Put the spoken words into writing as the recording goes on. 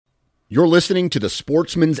You're listening to the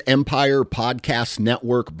Sportsman's Empire Podcast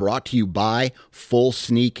Network, brought to you by Full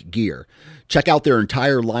Sneak Gear. Check out their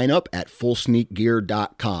entire lineup at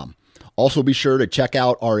fullsneakgear.com. Also be sure to check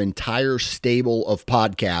out our entire stable of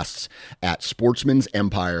podcasts at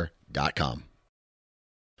sportsmansempire.com.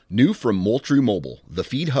 New from Moultrie Mobile, the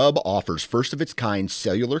Feed Hub offers first-of-its-kind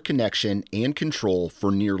cellular connection and control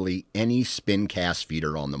for nearly any spin cast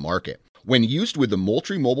feeder on the market. When used with the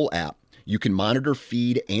Moultrie Mobile app, you can monitor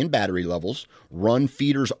feed and battery levels, run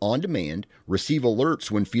feeders on demand, receive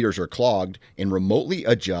alerts when feeders are clogged, and remotely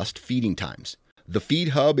adjust feeding times. The Feed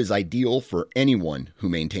Hub is ideal for anyone who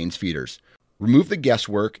maintains feeders. Remove the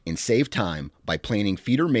guesswork and save time by planning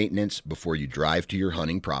feeder maintenance before you drive to your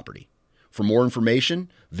hunting property. For more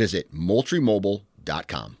information, visit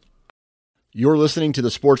MoultrieMobile.com. You're listening to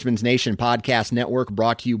the Sportsman's Nation Podcast Network,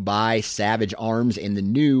 brought to you by Savage Arms and the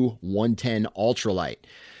new 110 Ultralight.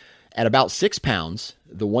 At about 6 pounds,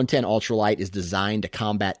 the 110 Ultralight is designed to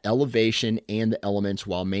combat elevation and the elements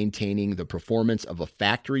while maintaining the performance of a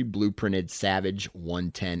factory blueprinted Savage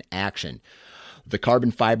 110 action. The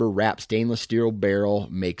carbon fiber wrapped stainless steel barrel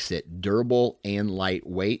makes it durable and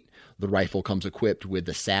lightweight. The rifle comes equipped with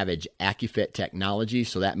the Savage AccuFit technology,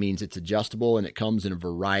 so that means it's adjustable, and it comes in a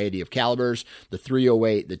variety of calibers: the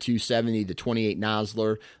 .308, the .270, the .28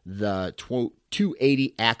 Nosler, the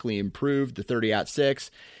 .280 Ackley Improved, the .30-06,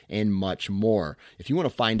 and much more. If you want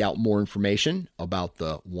to find out more information about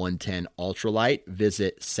the 110 Ultralight,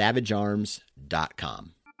 visit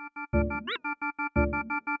savagearms.com.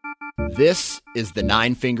 This is the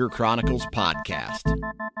Nine Finger Chronicles podcast,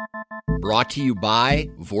 brought to you by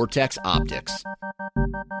Vortex Optics.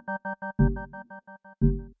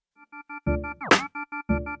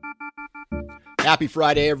 Happy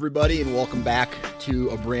Friday, everybody, and welcome back to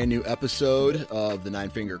a brand new episode of the Nine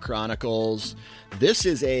Finger Chronicles. This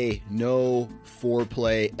is a no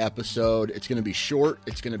foreplay episode. It's going to be short.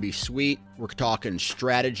 It's going to be sweet. We're talking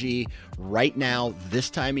strategy right now, this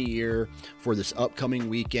time of year, for this upcoming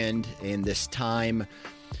weekend. And this time,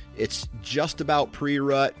 it's just about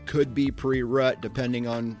pre-rut, could be pre-rut, depending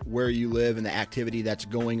on where you live and the activity that's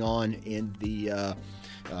going on in the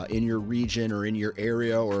in your region or in your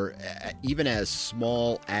area, or even as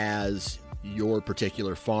small as your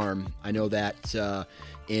particular farm. I know that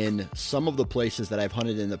in some of the places that I've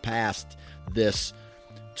hunted in the past, this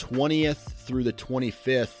 20th through the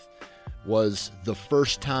 25th was the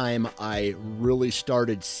first time I really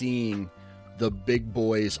started seeing the big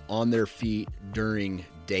boys on their feet during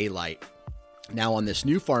daylight. Now, on this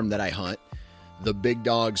new farm that I hunt, the big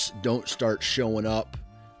dogs don't start showing up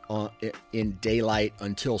in daylight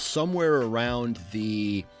until somewhere around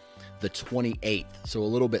the 28th, so a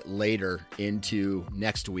little bit later into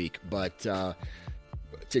next week. But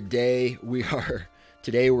today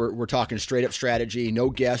we're talking straight up strategy. No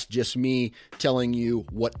guest, just me telling you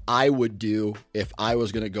what I would do if I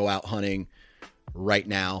was going to go out hunting right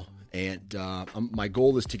now. And my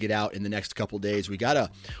goal is to get out in the next couple days. We got a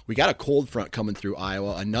cold front coming through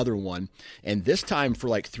Iowa, another one, and this time for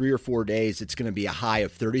like 3 or 4 days, it's going to be a high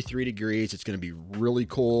of 33 degrees. It's going to be really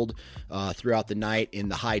cold throughout the night, in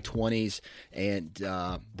the high 20s, and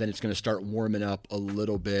then it's going to start warming up a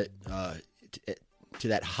little bit to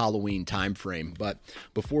that Halloween time frame. But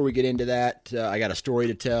before we get into that, I got a story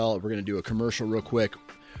to tell. We're going to do a commercial real quick.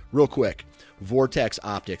 Vortex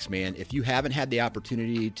Optics, man. If you haven't had the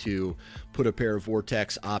opportunity to put a pair of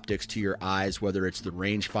Vortex Optics to your eyes, whether it's the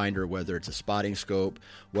rangefinder, whether it's a spotting scope,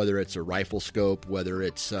 whether it's a rifle scope, whether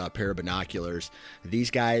it's a pair of binoculars,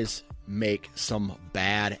 these guys make some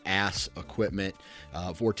badass equipment.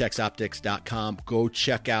 VortexOptics.com. Go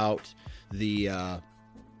check out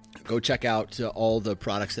all the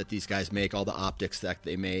products that these guys make, all the optics that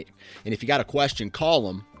they make. And if you got a question, call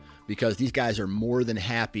them, because these guys are more than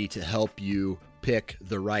happy to help you pick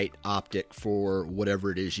the right optic for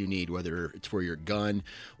whatever it is you need, whether it's for your gun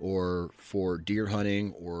or for deer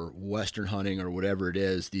hunting or western hunting or whatever it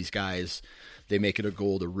is. These guys, they make it a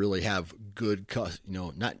goal to really have good,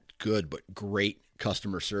 not good, but great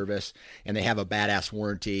customer service. And they have a badass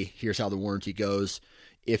warranty. Here's how the warranty goes.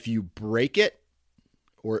 If you break it,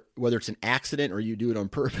 or whether it's an accident or you do it on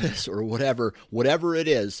purpose or whatever it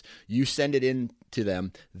is, you send it in to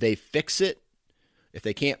them. They fix it. If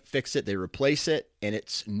they can't fix it, they replace it, and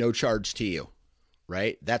it's no charge to you,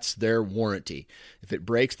 right? That's their warranty. If it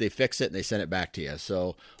breaks, they fix it and they send it back to you.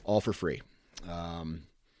 So all for free.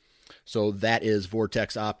 So that is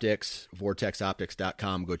Vortex Optics,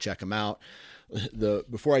 vortexoptics.com. Go check them out.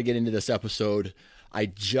 Before I get into this episode, I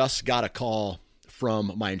just got a call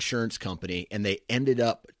from my insurance company, and they ended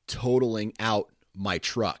up totaling out my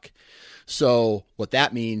truck. So what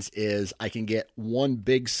that means is I can get one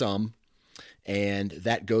big sum and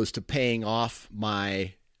that goes to paying off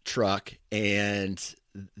my truck, and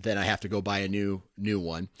then I have to go buy a new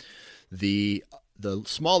one. The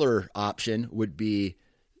smaller option would be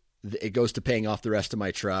it goes to paying off the rest of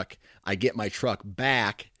my truck. I get my truck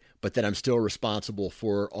back, but then I'm still responsible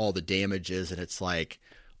for all the damages, and it's like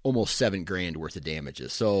almost $7,000 worth of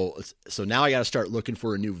damages. So now I got to start looking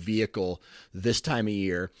for a new vehicle this time of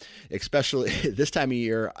year, especially this time of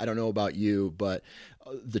year. I don't know about you, but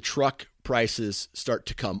the truck prices start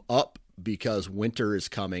to come up because winter is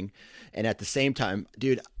coming. And at the same time,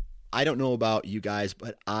 dude, I don't know about you guys,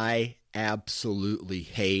 but I absolutely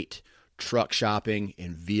hate truck shopping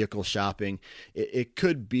and vehicle shopping. It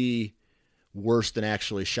could be worse than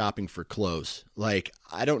actually shopping for clothes. Like,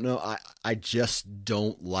 I don't know. I just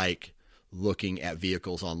don't like looking at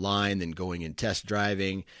vehicles online, then going and test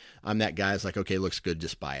driving. I'm that guy that's like, okay, looks good,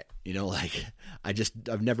 just buy it. You know, like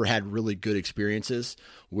I've never had really good experiences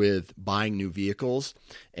with buying new vehicles,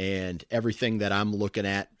 and everything that I'm looking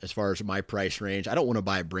at as far as my price range, I don't want to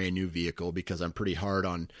buy a brand new vehicle because I'm pretty hard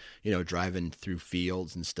on, driving through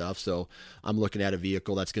fields and stuff. So I'm looking at a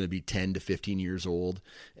vehicle that's going to be 10 to 15 years old.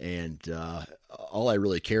 And, all I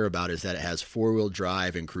really care about is that it has 4-wheel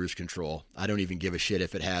drive and cruise control. I don't even give a shit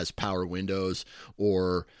if it has power windows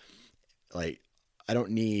or like, I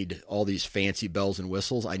don't need all these fancy bells and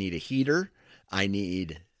whistles. I need a heater. I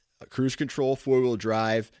need a cruise control, 4-wheel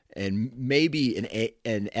drive, and maybe an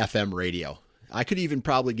FM radio. I could even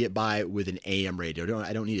probably get by with an AM radio.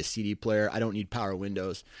 I don't need a CD player. I don't need power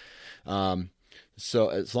windows. So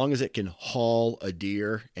as long as it can haul a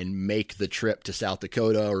deer and make the trip to South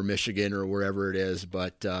Dakota or Michigan or wherever it is.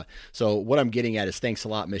 But so what I'm getting at is thanks a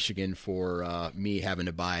lot, Michigan, for me having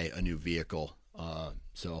to buy a new vehicle.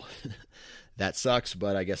 So that sucks,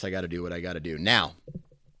 but I guess I got to do what I got to do. Now,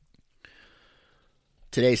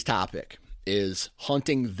 today's topic is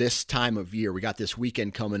hunting this time of year. We got this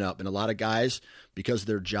weekend coming up, and a lot of guys, because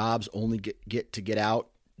their jobs only get out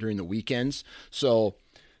during the weekends. So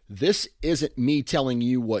this isn't me telling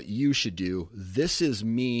you what you should do. This is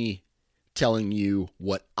me telling you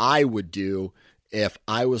what I would do if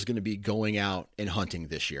I was going to be going out and hunting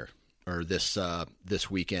this year or this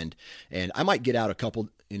weekend. And I might get out a couple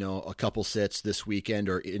sits this weekend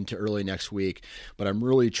or into early next week, but I'm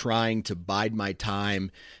really trying to bide my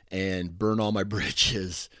time and burn all my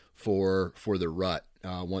bridges for the rut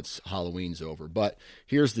once Halloween's over. But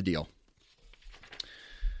here's the deal.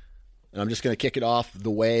 And I'm just going to kick it off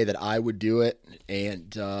the way that I would do it,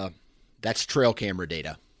 and that's trail camera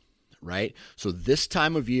data, right? So this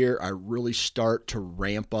time of year, I really start to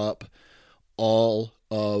ramp up all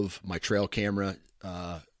of my trail camera.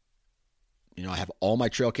 I have all my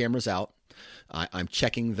trail cameras out. I'm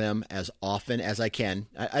checking them as often as I can.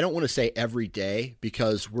 I don't want to say every day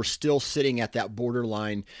because we're still sitting at that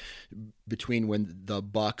borderline between when the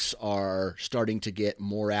bucks are starting to get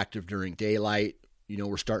more active during daylight.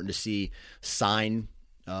 We're starting to see sign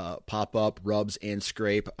pop up, rubs and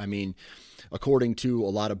scrape. I mean, according to a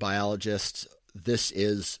lot of biologists, this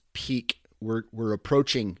is peak. We're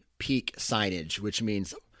approaching peak signage, which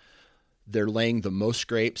means they're laying the most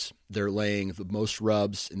scrapes, they're laying the most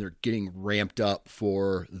rubs, and they're getting ramped up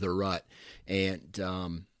for the rut.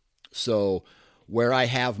 And so where I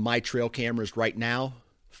have my trail cameras right now,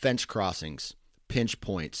 fence crossings, pinch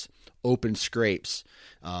points, open scrapes,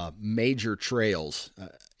 major trails,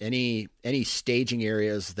 any staging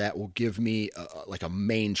areas that will give me like a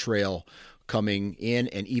main trail coming in,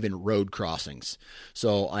 and even road crossings.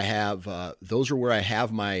 So I have those are where I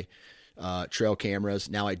have my trail cameras.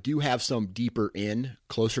 Now I do have some deeper in,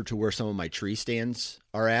 closer to where some of my tree stands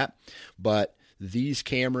are at, but these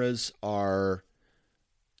cameras are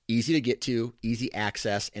easy to get to, easy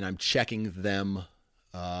access, and I'm checking them.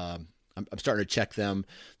 I'm starting to check them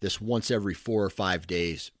this once every 4 or 5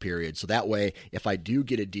 days period. So that way, if I do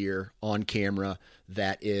get a deer on camera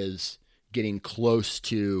that is getting close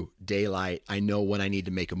to daylight, I know when I need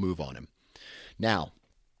to make a move on him. Now,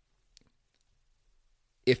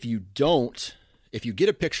 if you get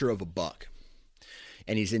a picture of a buck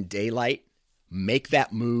and he's in daylight, make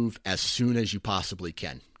that move as soon as you possibly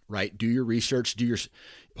can, right? Do your research,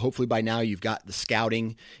 hopefully by now you've got the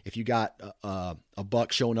scouting. If you got a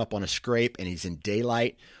buck showing up on a scrape and he's in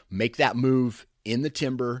daylight, make that move in the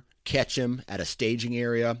timber, catch him at a staging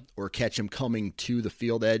area or catch him coming to the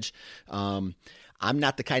field edge. I'm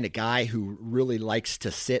not the kind of guy who really likes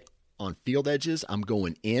to sit on field edges. I'm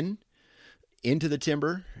going into the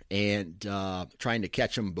timber and trying to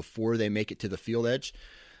catch them before they make it to the field edge.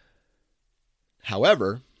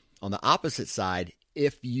 However, on the opposite side,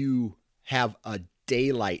 if you have a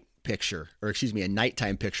daylight picture, or excuse me, a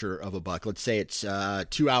nighttime picture of a buck. Let's say it's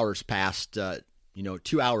 2 hours past,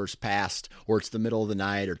 2 hours past, or it's the middle of the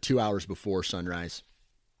night, or 2 hours before sunrise.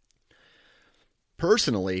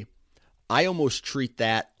 Personally, I almost treat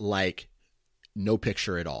that like no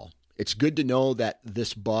picture at all. It's good to know that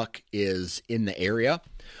this buck is in the area,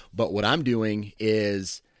 but what I'm doing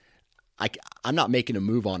is I'm not making a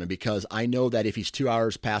move on him, because I know that if he's 2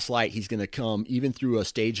 hours past light, he's going to come even through a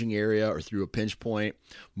staging area or through a pinch point.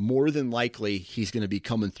 More than likely, he's going to be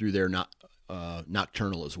coming through there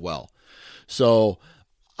nocturnal as well. So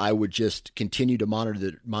I would just continue to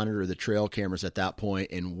monitor the trail cameras at that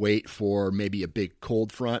point and wait for maybe a big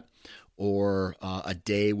cold front or a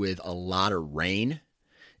day with a lot of rain.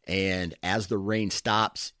 And as the rain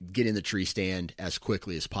stops, get in the tree stand as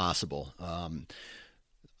quickly as possible.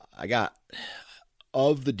 I got,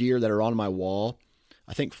 of the deer that are on my wall,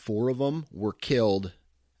 I think 4 of them were killed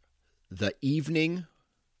the evening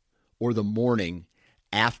or the morning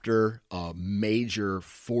after a major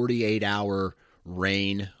 48-hour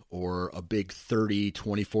rain or a big 30,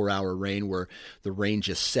 24-hour rain, where the rain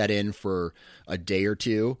just set in for a day or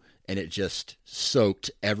two and it just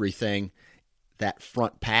soaked everything. That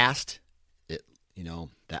front passed,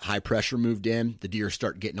 that high pressure moved in, the deer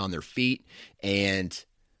start getting on their feet, and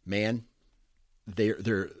man,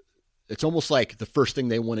 it's almost like the first thing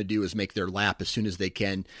they want to do is make their lap as soon as they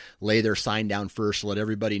can, lay their sign down first, let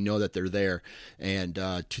everybody know that they're there. And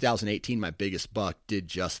 2018, my biggest buck did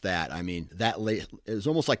just that. I mean, it was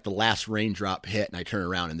almost like the last raindrop hit, and I turned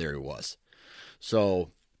around and there he was. So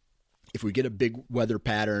if we get a big weather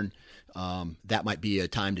pattern, that might be a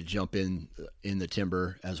time to jump in the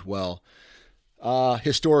timber as well.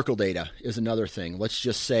 Historical data is another thing. Let's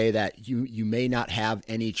just say that you may not have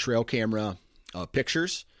any trail camera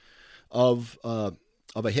pictures of a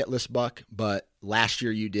hitless buck, but last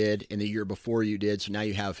year you did and the year before you did. So now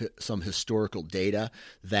you have some historical data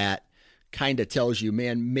that kind of tells you,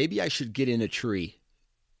 man, maybe I should get in a tree,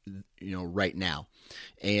 right now,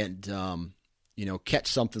 and catch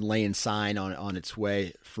something laying sign on its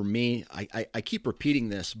way. For me, I keep repeating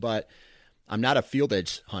this, but I'm not a field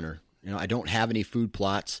edge hunter. I don't have any food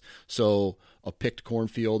plots, so a picked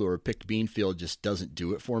cornfield or a picked bean field just doesn't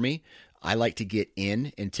do it for me. I like to get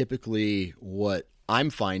in, and typically what I'm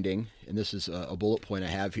finding, and this is a bullet point I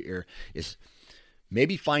have here, is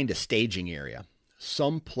maybe find a staging area,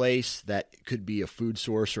 some place that could be a food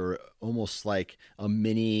source or almost like a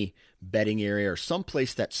mini bedding area, or some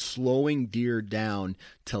place that's slowing deer down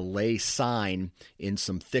to lay sign in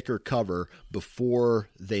some thicker cover before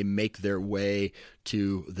they make their way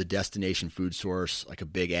to the destination food source, like a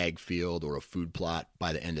big ag field or a food plot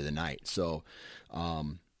by the end of the night. So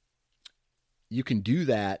you can do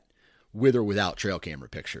that with or without trail camera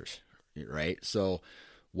pictures, right? So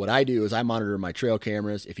what I do is I monitor my trail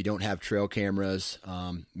cameras. If you don't have trail cameras,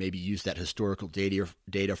 maybe use that historical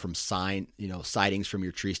data from sightings from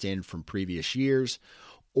your tree stand from previous years,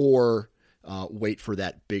 or wait for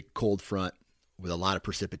that big cold front with a lot of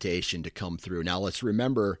precipitation to come through. Now let's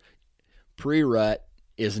remember, pre-rut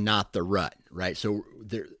is not the rut, right? So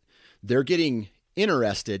they're getting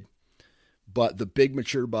interested, but the big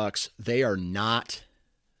mature bucks, they're not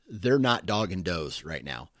dog and does right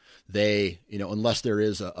now. They, unless there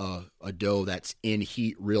is a doe that's in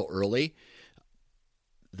heat real early,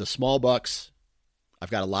 the small bucks, I've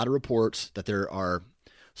got a lot of reports that there are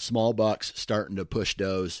small bucks starting to push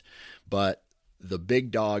does, but the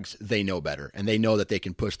big dogs, they know better, and they know that they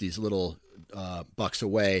can push these little bucks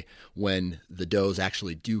away when the does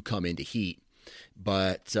actually do come into heat.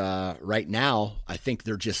 But right now, I think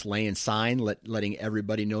they're just laying sign, letting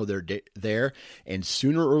everybody know they're there. And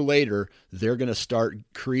sooner or later, they're going to start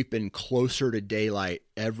creeping closer to daylight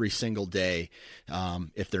every single day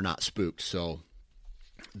if they're not spooked. So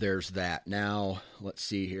there's that. Now, let's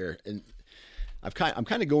see here. And I'm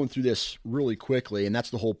kind of going through this really quickly, and that's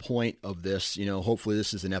the whole point of this. Hopefully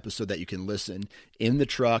this is an episode that you can listen in the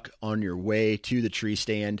truck on your way to the tree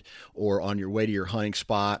stand, or on your way to your hunting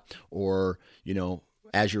spot, or,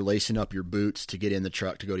 as you're lacing up your boots to get in the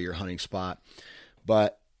truck to go to your hunting spot.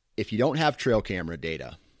 But if you don't have trail camera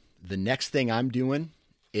data, the next thing I'm doing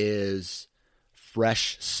is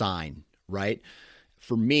fresh sign, right?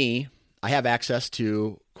 For me, I have access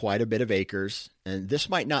to quite a bit of acres, and this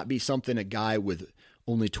might not be something a guy with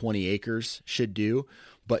only 20 acres should do,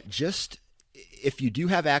 but just if you do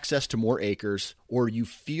have access to more acres, or you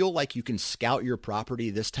feel like you can scout your property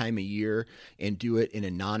this time of year and do it in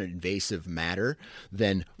a non-invasive manner,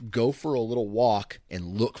 then go for a little walk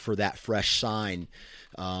and look for that fresh sign,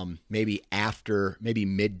 maybe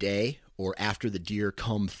midday or after the deer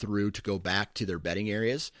come through to go back to their bedding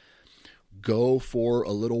areas. go for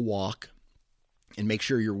a little walk and make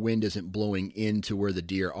sure your wind isn't blowing into where the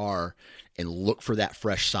deer are, and look for that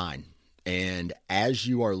fresh sign. And as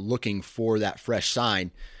you are looking for that fresh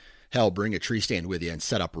sign, hell, bring a tree stand with you and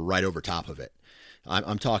set up right over top of it.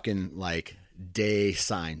 I'm talking like day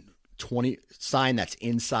sign, sign that's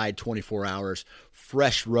inside 24 hours,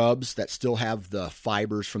 fresh rubs that still have the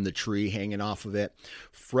fibers from the tree hanging off of it,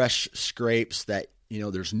 fresh scrapes that,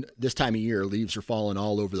 there's this time of year, leaves are falling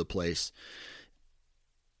all over the place,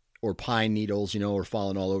 or pine needles, are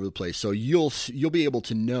falling all over the place. So you'll be able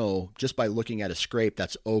to know just by looking at a scrape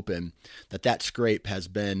that's open, that scrape has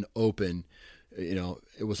been open,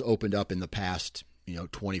 it was opened up in the past,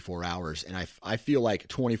 24 hours. And I feel like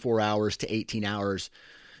 24 hours to 18 hours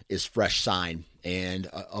is fresh sign, and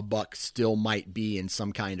a buck still might be in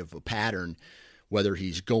some kind of a pattern, whether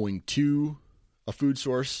he's going to a food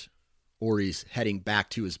source or he's heading back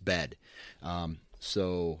to his bed.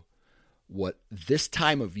 So what this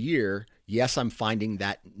time of year, yes, I'm finding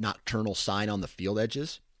that nocturnal sign on the field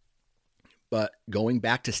edges, but going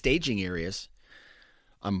back to staging areas,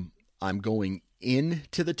 I'm going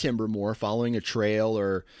into the timber more, following a trail,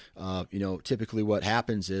 or, typically what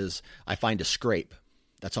happens is I find a scrape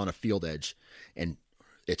that's on a field edge, and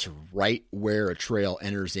it's right where a trail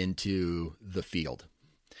enters into the field.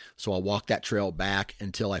 So I'll walk that trail back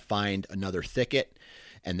until I find another thicket,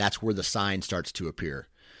 and that's where the sign starts to appear.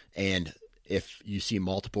 And if you see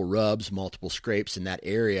multiple rubs, multiple scrapes in that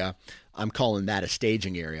area, I'm calling that a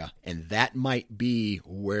staging area. And that might be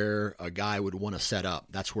where a guy would want to set up.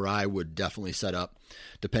 That's where I would definitely set up,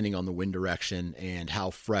 depending on the wind direction and how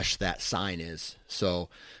fresh that sign is. So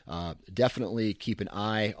definitely keep an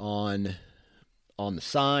eye on the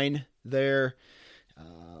sign there.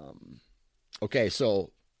 Okay,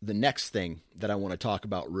 so the next thing that I want to talk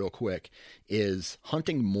about real quick is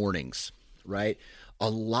hunting mornings, right? A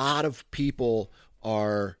lot of people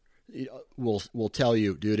will tell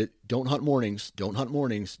you, dude, don't hunt mornings, don't hunt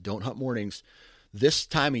mornings, don't hunt mornings. This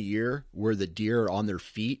time of year where the deer are on their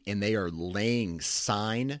feet and they are laying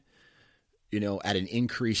sign, at an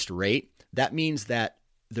increased rate, that means that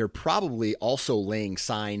they're probably also laying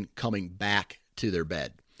sign coming back to their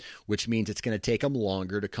bed, which means it's going to take them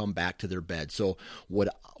longer to come back to their bed. So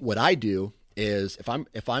what I do is if I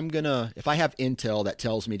have intel that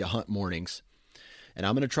tells me to hunt mornings, and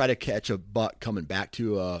I'm going to try to catch a buck coming back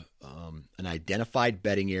to an identified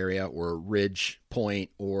bedding area, or a ridge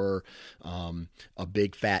point, or a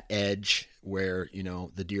big fat edge where,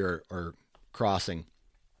 the deer are crossing,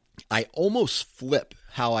 I almost flip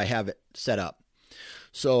how I have it set up.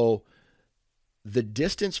 So the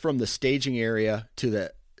distance from the staging area to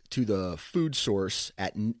the food source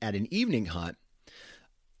at an evening hunt,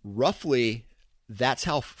 roughly that's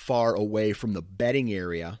how far away from the bedding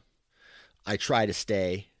area I try to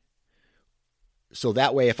stay. So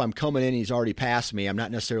that way, if I'm coming in, he's already past me, I'm not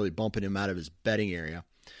necessarily bumping him out of his bedding area.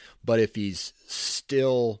 But if he's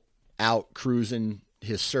still out cruising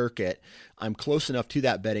his circuit, I'm close enough to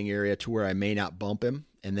that bedding area to where I may not bump him,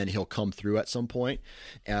 and then he'll come through at some point.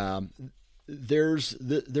 There's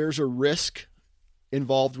a risk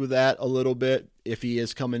involved with that a little bit if he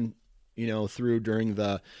is coming, through during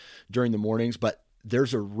the mornings, but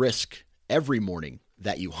there's a risk every morning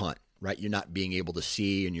that you hunt. Right? You're not being able to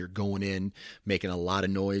see, and you're going in, making a lot of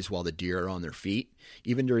noise while the deer are on their feet,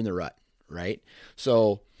 even during the rut, right?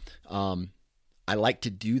 So I like to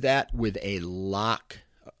do that with a lock,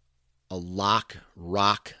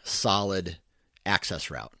 rock solid access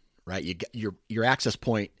route, right? Your access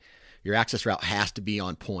point, your access route has to be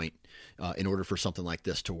on point in order for something like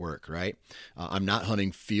this to work, right? I'm not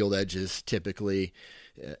hunting field edges typically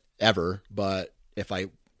ever, but if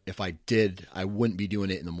I did, I wouldn't be doing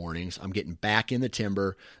it in the mornings. I'm getting back in the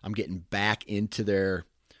timber. I'm getting back into their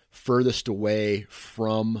furthest away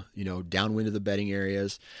from, downwind of the bedding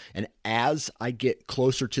areas. And as I get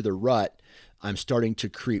closer to the rut, I'm starting to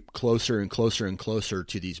creep closer and closer and closer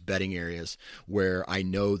to these bedding areas where I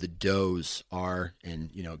know the does are,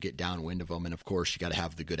 and, get downwind of them. And of course, you got to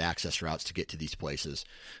have the good access routes to get to these places.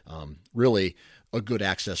 Really a good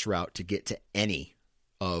access route to get to any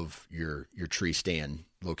of your tree stand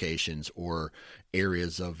locations or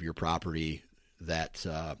areas of your property that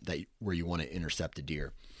where you want to intercept a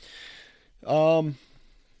deer. I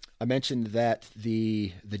mentioned that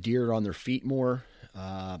the deer are on their feet more,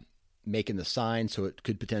 making the sign, so it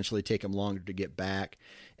could potentially take them longer to get back.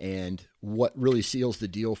 And what really seals the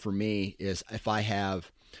deal for me is if I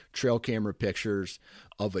have trail camera pictures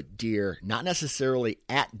of a deer, not necessarily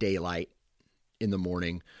at daylight in the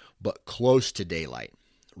morning, but close to daylight.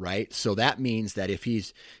 Right. So that means that if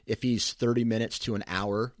he's 30 minutes to an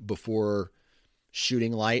hour before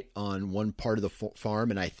shooting light on one part of the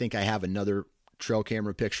farm, and I think I have another trail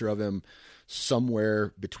camera picture of him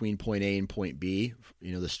somewhere between point A and point B,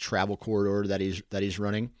 this travel corridor that he's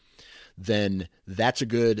running, then that's a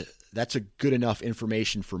good enough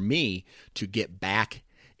information for me to get back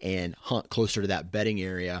and hunt closer to that bedding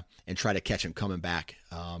area and try to catch him coming back.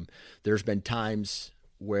 There's been times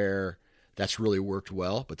where that's really worked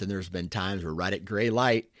well, but then there's been times where right at gray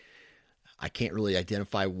light, I can't really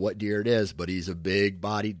identify what deer it is, but he's a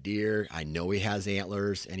big-bodied deer. I know he has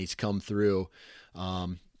antlers, and he's come through.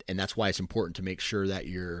 And that's why it's important to make sure that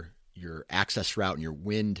your access route and your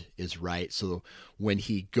wind is right. So when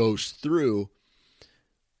he goes through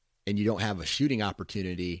and you don't have a shooting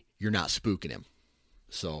opportunity, you're not spooking him.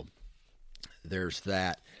 So there's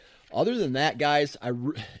that. Other than that, guys,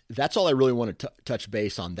 that's all I really want to touch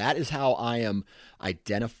base on. That is how I am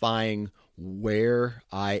identifying where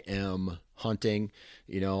I am hunting.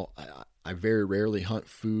 I very rarely hunt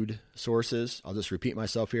food sources. I'll just repeat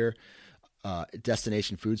myself here.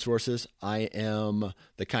 Destination food sources. I am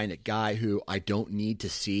the kind of guy who I don't need to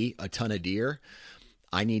see a ton of deer.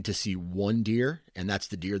 I need to see one deer, and that's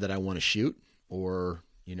the deer that I want to shoot, or,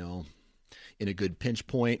 in a good pinch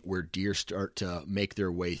point where deer start to make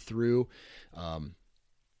their way through,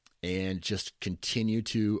 and just continue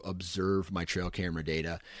to observe my trail camera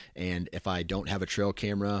data. And if I don't have a trail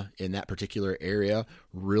camera in that particular area,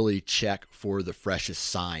 really check for the freshest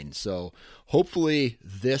sign. So hopefully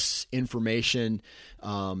this information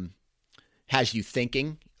has you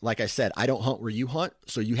thinking. Like I said, I don't hunt where you hunt,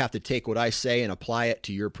 so you have to take what I say and apply it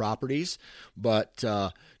to your properties. But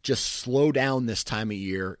just slow down this time of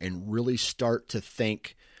year and really start to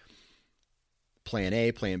think plan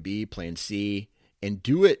A, plan B, plan C, and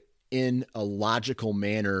do it in a logical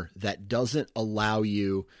manner that doesn't allow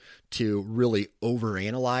you to really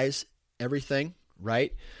overanalyze everything,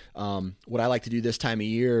 right? What I like to do this time of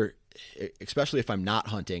year, especially if I'm not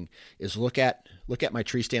hunting, is look at my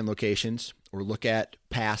tree stand locations, or look at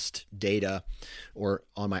past data or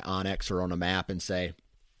on my Onyx or on a map and say,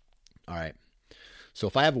 all right, so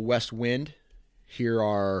if I have a west wind, here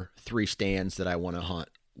are 3 stands that I want to hunt.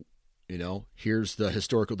 Here's the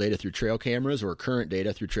historical data through trail cameras, or current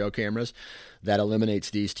data through trail cameras that eliminates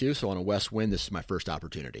these 2. So on a west wind, this is my first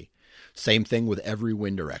opportunity. Same thing with every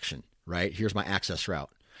wind direction, right? Here's my access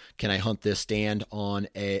route. Can I hunt this stand on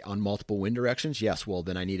multiple wind directions? Yes. Well,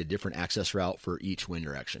 then I need a different access route for each wind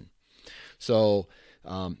direction. So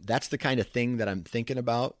that's the kind of thing that I'm thinking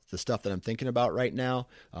about, the stuff that I'm thinking about right now.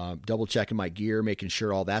 Double checking my gear, making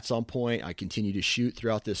sure all that's on point. I continue to shoot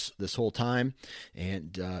throughout this whole time,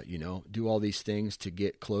 and do all these things to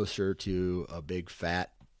get closer to a big,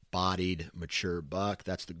 fat bodied, mature buck.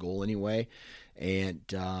 That's the goal anyway. And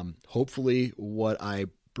hopefully what I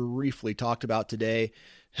briefly talked about today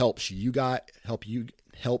helps you guys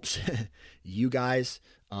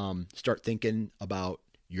start thinking about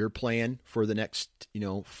your plan for the next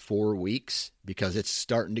 4 weeks, because it's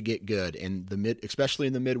starting to get good. And especially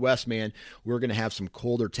in the Midwest, man, we're going to have some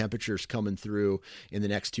colder temperatures coming through in the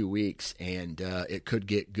next 2 weeks, and it could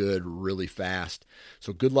get good really fast.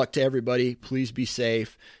 So good luck to everybody. Please be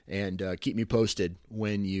safe, and keep me posted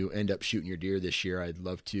when you end up shooting your deer this year. I'd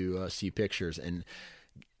love to see pictures, and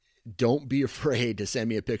don't be afraid to send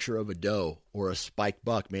me a picture of a doe or a spiked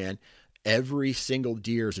buck, man. Every single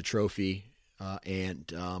deer is a trophy.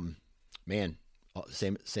 Man,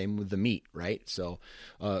 same with the meat, right? So,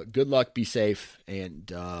 good luck, be safe,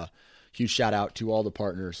 and huge shout out to all the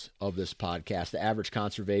partners of this podcast: the Average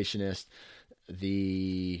Conservationist,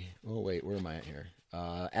 where am I at here?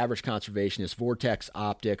 Average Conservationist, Vortex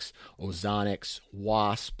Optics, Ozonics,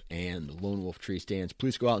 Wasp, and Lone Wolf Tree Stands.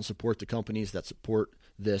 Please go out and support the companies that support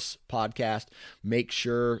this podcast. Make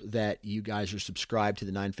sure that you guys are subscribed to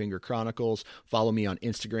the Nine Finger Chronicles. Follow me on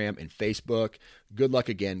Instagram and Facebook. Good luck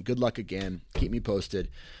again. Keep me posted.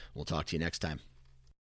 We'll talk to you next time.